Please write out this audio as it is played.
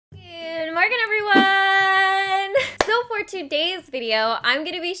for today's video, I'm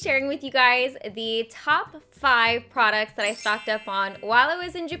going to be sharing with you guys the top 5 products that I stocked up on while I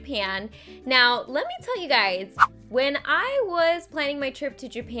was in Japan. Now, let me tell you guys, when I was planning my trip to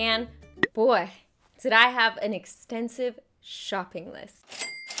Japan, boy, did I have an extensive shopping list.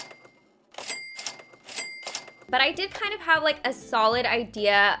 But I did kind of have like a solid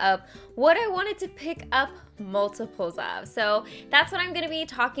idea of what I wanted to pick up multiples of. So that's what I'm going to be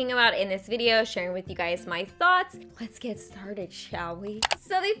talking about in this video, sharing with you guys my thoughts. Let's get started, shall we?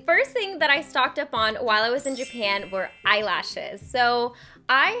 So the first thing that I stocked up on while I was in Japan were eyelashes. So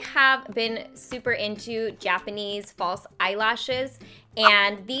I have been super into Japanese false eyelashes,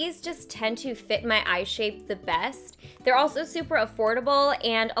 and these just tend to fit my eye shape the best. They're also super affordable,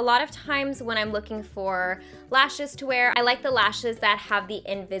 and a lot of times when I'm looking for lashes to wear, I like the lashes that have the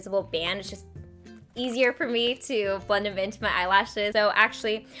invisible band. It's just easier for me to blend them into my eyelashes. So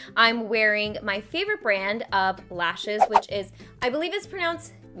actually, I'm wearing my favorite brand of lashes, which is, I believe it's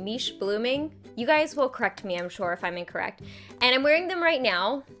pronounced Mish Blooming. You guys will correct me, I'm sure, if I'm incorrect. And I'm wearing them right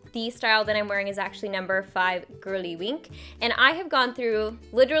now. The style that I'm wearing is actually number 5 Girly Wink. And I have gone through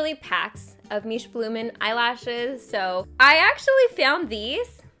literally packs of Mish Blooming eyelashes. So I actually found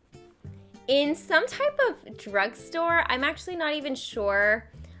these in some type of drugstore. I'm actually not even sure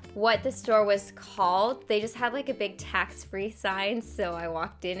what the store was called. They just had like a big tax-free sign, so I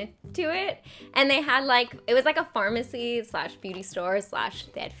walked into it, and they had like, it was like a pharmacy slash beauty store slash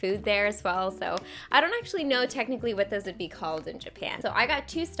they had food there as well, so I don't actually know technically what those would be called in Japan. So I got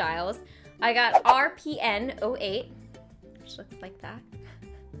 2 styles. I got RPN08, which looks like that.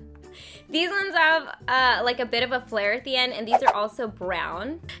 These ones have like a bit of a flare at the end, and these are also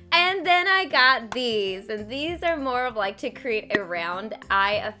brown. And then I got these, and these are more of like to create a round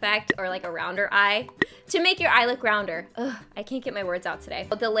eye effect, or like a rounder eye, to make your eye look rounder. Ugh, I can't get my words out today.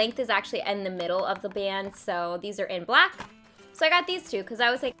 But the length is actually in the middle of the band, so these are in black. So I got these 2 because I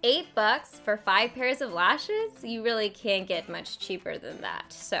was like, $8 for 5 pairs of lashes? You really can't get much cheaper than that.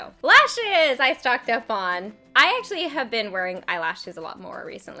 So lashes I stocked up on. I actually have been wearing eyelashes a lot more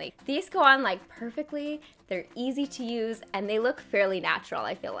recently. These go on like perfectly. They're easy to use, and they look fairly natural,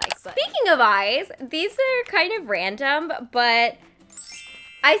 I feel like. But speaking of eyes, these are kind of random, but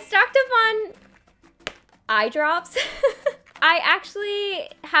I stocked up on eye drops. I actually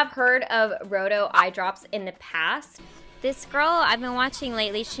have heard of Roto eye drops in the past. This girl I've been watching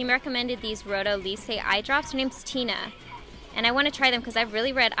lately, she recommended these Roto Lise eye drops. Her name's Tina, and I want to try them because I have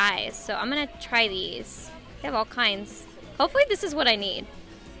really red eyes, so I'm gonna try these. They have all kinds. Hopefully this is what I need.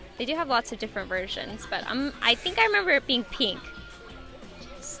 They do have lots of different versions, but I think I remember it being pink.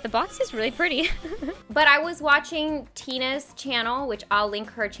 The box is really pretty. But I was watching Tina's channel, which I'll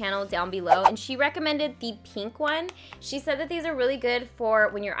link her channel down below, and she recommended the pink one. She said that these are really good for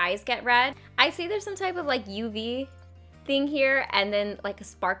when your eyes get red. I see there's some type of like UV thing here, and then like a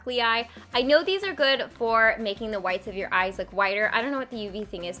sparkly eye. I know these are good for making the whites of your eyes look whiter. I don't know what the UV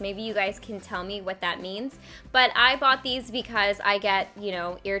thing is. Maybe you guys can tell me what that means. But I bought these because I get, you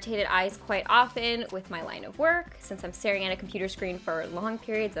know, irritated eyes quite often with my line of work, since I'm staring at a computer screen for long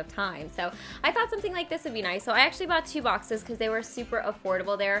periods of time. So I thought something like this would be nice. So I actually bought 2 boxes because they were super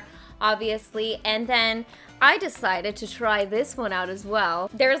affordable there, obviously. And then I decided to try this one out as well.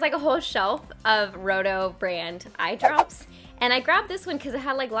 There's like a whole shelf of Roto brand eye drops, and I grabbed this one because it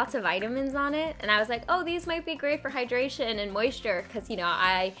had like lots of vitamins on it, and I was like, oh, these might be great for hydration and moisture, because you know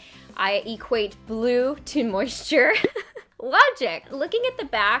I equate blue to moisture. Logic. Looking at the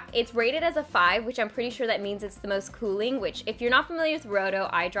back, it's rated as a 5, which I'm pretty sure that means it's the most cooling, which if you're not familiar with Roto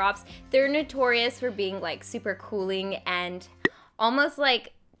eye drops, they're notorious for being like super cooling and almost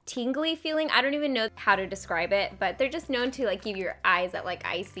like tingly feeling. I don't even know how to describe it, but they're just known to like give your eyes that like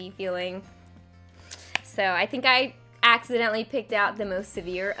icy feeling. So I think I accidentally picked out the most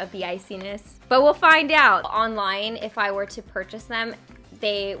severe of the iciness, but we'll find out. Online, if I were to purchase them,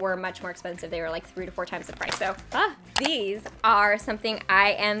 they were much more expensive. They were like 3 to 4 times the price. So these are something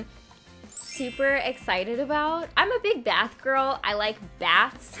I am super excited about. I'm a big bath girl. I like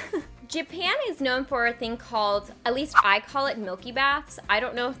baths. Japan is known for a thing called, at least I call it, milky baths. I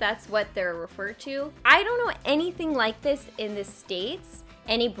don't know if that's what they're referred to. I don't know anything like this in the States,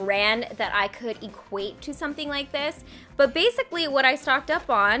 any brand that I could equate to something like this. But basically what I stocked up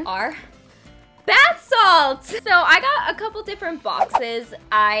on are bath salts. So I got a couple different boxes.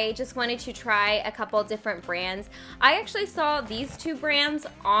 I just wanted to try a couple different brands. I actually saw these 2 brands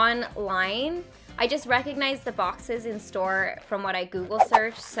online. I just recognized the boxes in store from what I Google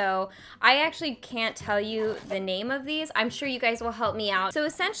searched, so I actually can't tell you the name of these. I'm sure you guys will help me out. So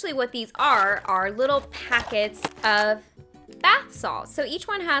essentially what these are little packets of bath salts. So each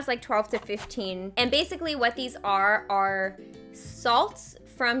one has like 12 to 15. And basically what these are salts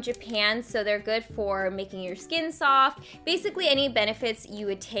from Japan, so they're good for making your skin soft. Basically any benefits you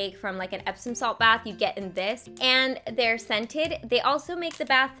would take from like an Epsom salt bath you get in this, and they're scented. They also make the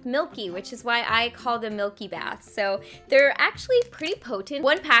bath milky, which is why I call them milky baths. So they're actually pretty potent.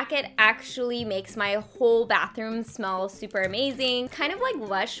 One packet actually makes my whole bathroom smell super amazing, kind of like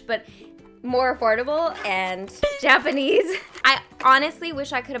Lush, but more affordable and Japanese. I honestly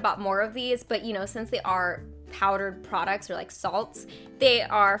wish I could have bought more of these, but you know, since they are powdered products or like salts, they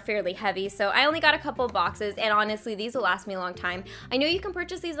are fairly heavy, so I only got a couple of boxes, and honestly these will last me a long time. I know you can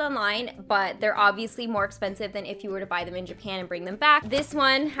purchase these online, but they're obviously more expensive than if you were to buy them in Japan and bring them back. This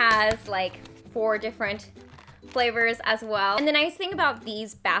one has like 4 different flavors as well. And the nice thing about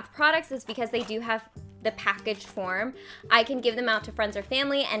these bath products is because they do have the packaged form, I can give them out to friends or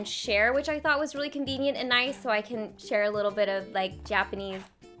family and share, which I thought was really convenient and nice, so I can share a little bit of like Japanese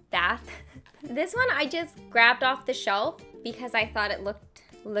bath. This one I just grabbed off the shelf because I thought it looked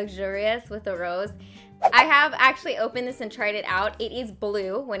luxurious with the rose. I have actually opened this and tried it out. It is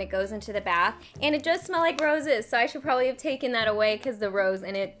blue when it goes into the bath, and it does smell like roses, so I should probably have taken that away because the rose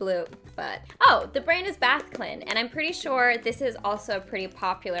in it blue. But, oh, the brand is Bath Clean, and I'm pretty sure this is also a pretty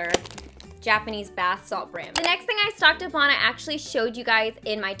popular Japanese bath salt brand. The next thing I stocked up on, I actually showed you guys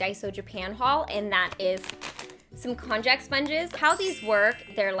in my DAISO Japan haul, and that is some konjac sponges. How these work,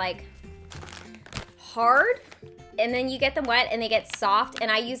 they're like hard, and then you get them wet and they get soft, and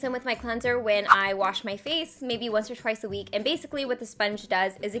I use them with my cleanser when I wash my face maybe once or twice a week. And basically what the sponge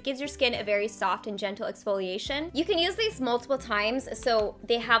does is it gives your skin a very soft and gentle exfoliation. You can use these multiple times, so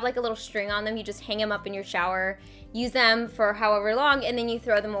they have like a little string on them. You just hang them up in your shower, use them for however long, and then you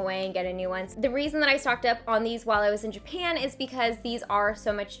throw them away and get a new one. The reason that I stocked up on these while I was in Japan is because these are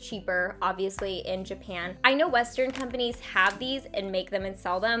so much cheaper, obviously, in Japan. I know Western companies have these and make them and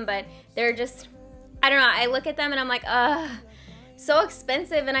sell them, but they're just, I don't know, I look at them and I'm like, ugh, so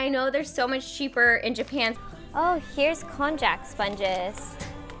expensive, and I know they're so much cheaper in Japan. Oh, here's konjac sponges.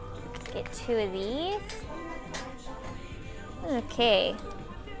 Get 2 of these. Okay.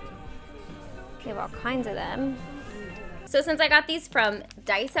 We have all kinds of them. So since I got these from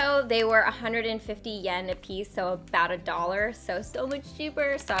DAISO, they were 150 yen a piece, so about $1, so much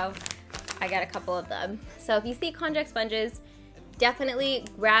cheaper, so I got a couple of them. So if you see konjac sponges, definitely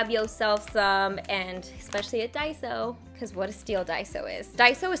grab yourself some, and especially at DAISO, because what a steal DAISO is.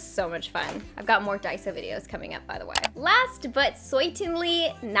 DAISO is so much fun. I've got more DAISO videos coming up, by the way. Last but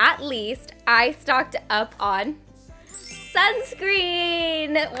certainly not least, I stocked up on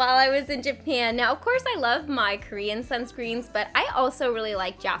sunscreen while I was in Japan. Now, of course, I love my Korean sunscreens, but I also really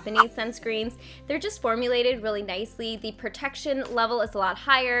like Japanese sunscreens. They're just formulated really nicely. The protection level is a lot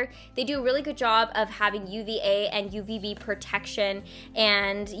higher. They do a really good job of having UVA and UVB protection.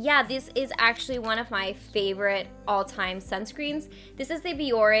 And yeah, this is actually one of my favorite all-time sunscreens. This is the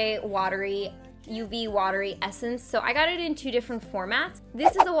Biore Watery UV Watery Essence. So I got it in 2 different formats.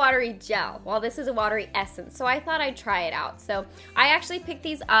 This is a watery gel, while this is a watery essence. So I thought I'd try it out. So I actually picked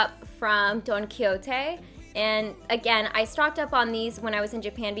these up from Don Quixote. And again, I stocked up on these when I was in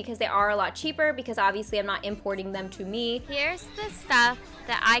Japan because they are a lot cheaper, because obviously I'm not importing them to me. Here's the stuff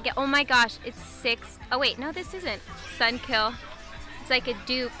that I get. Oh my gosh, it's 6. Oh wait, no, this isn't Sun Kill. It's like a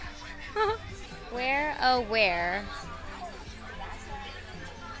dupe. Where, oh where?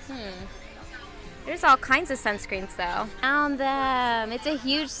 There's all kinds of sunscreens though. Found them. It's a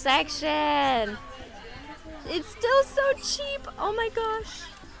huge section. It's still so cheap. Oh my gosh.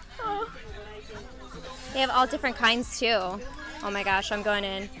 Oh. They have all different kinds too. Oh my gosh, I'm going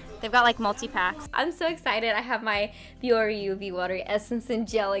in. They've got like multi-packs. I'm so excited. I have my Biore UV Watery Essence and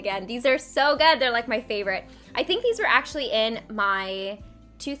Gel again. These are so good. They're like my favorite. I think these were actually in my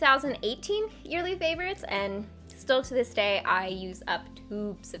 2018 yearly favorites, and still to this day, I use up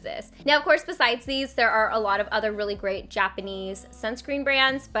tubes of this. Now, of course, besides these, there are a lot of other really great Japanese sunscreen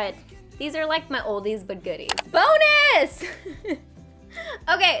brands, but these are like my oldies but goodies. Bonus!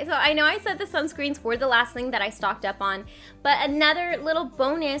 Okay, so I know I said the sunscreens were the last thing that I stocked up on, but another little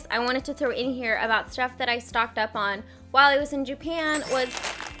bonus I wanted to throw in here about stuff that I stocked up on while I was in Japan was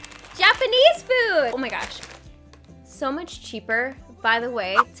Japanese food! Oh my gosh. So much cheaper, by the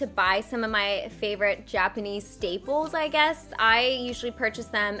way, to buy some of my favorite Japanese staples, I guess. I usually purchase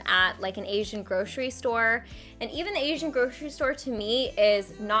them at like an Asian grocery store, and even the Asian grocery store to me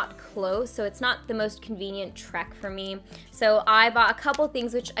is not close, so it's not the most convenient trek for me. So I bought a couple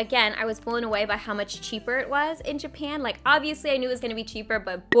things, which again, I was blown away by how much cheaper it was in Japan. Like obviously I knew it was gonna be cheaper,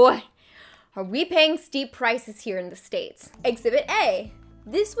 but boy, are we paying steep prices here in the States. Exhibit A,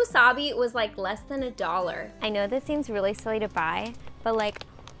 This wasabi was like less than $1. I know this seems really silly to buy, but like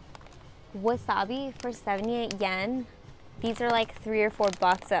wasabi for 78 yen, these are like $3 or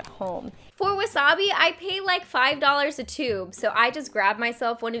 $4 at home. For wasabi, I pay like $5 a tube, so I just grabbed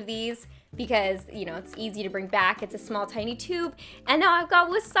myself one of these because, you know, it's easy to bring back. It's a small, tiny tube, and now I've got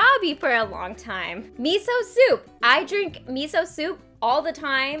wasabi for a long time. Miso soup. I drink miso soup all the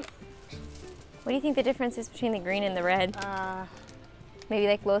time. What do you think the difference is between the green and the red? Maybe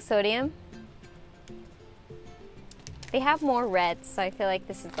like low sodium? They have more reds, so I feel like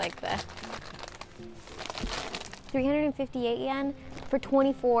this is like the 358 yen for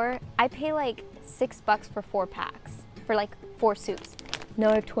 24. I pay like $6 for 4 packs, for like 4 soups. Now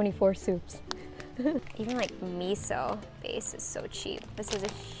I have 24 soups. Even like miso base is so cheap. This is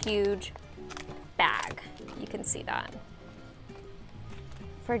a huge bag. You can see that.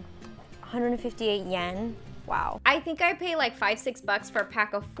 For 158 yen, wow. I think I pay like $5-6 for a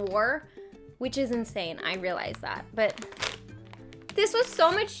pack of 4, which is insane. I realize that, but this was so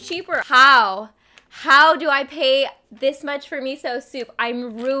much cheaper. How do I pay this much for miso soup?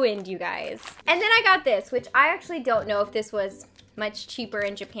 I'm ruined, you guys. And then I got this, which I actually don't know if this was much cheaper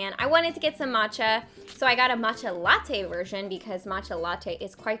in Japan. I wanted to get some matcha, so I got a matcha latte version because matcha latte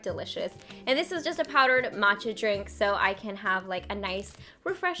is quite delicious. And this is just a powdered matcha drink, so I can have like a nice,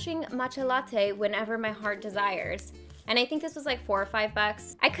 refreshing matcha latte whenever my heart desires. And I think this was like $4 or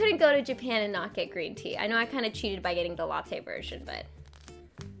 $5. I couldn't go to Japan and not get green tea. I know I kind of cheated by getting the latte version, but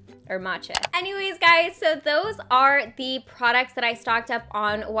or matcha. Anyways, guys, so those are the products that I stocked up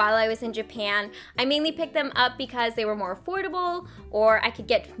on while I was in Japan. I mainly picked them up because they were more affordable, or I could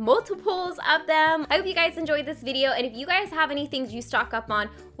get multiples of them. I hope you guys enjoyed this video, and if you guys have any things you stock up on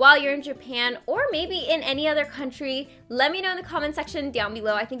while you're in Japan, or maybe in any other country, let me know in the comment section down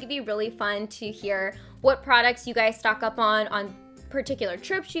below. I think it'd be really fun to hear what products you guys stock up on particular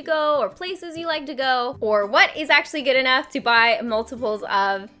trips you go, or places you like to go, or what is actually good enough to buy multiples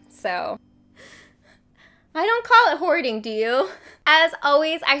of. So I don't call it hoarding, do you? As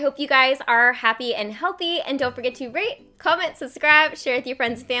always, I hope you guys are happy and healthy, and don't forget to rate, comment, subscribe, share with your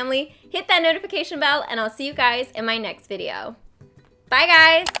friends and family, hit that notification bell, and I'll see you guys in my next video. Bye,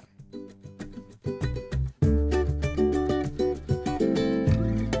 guys!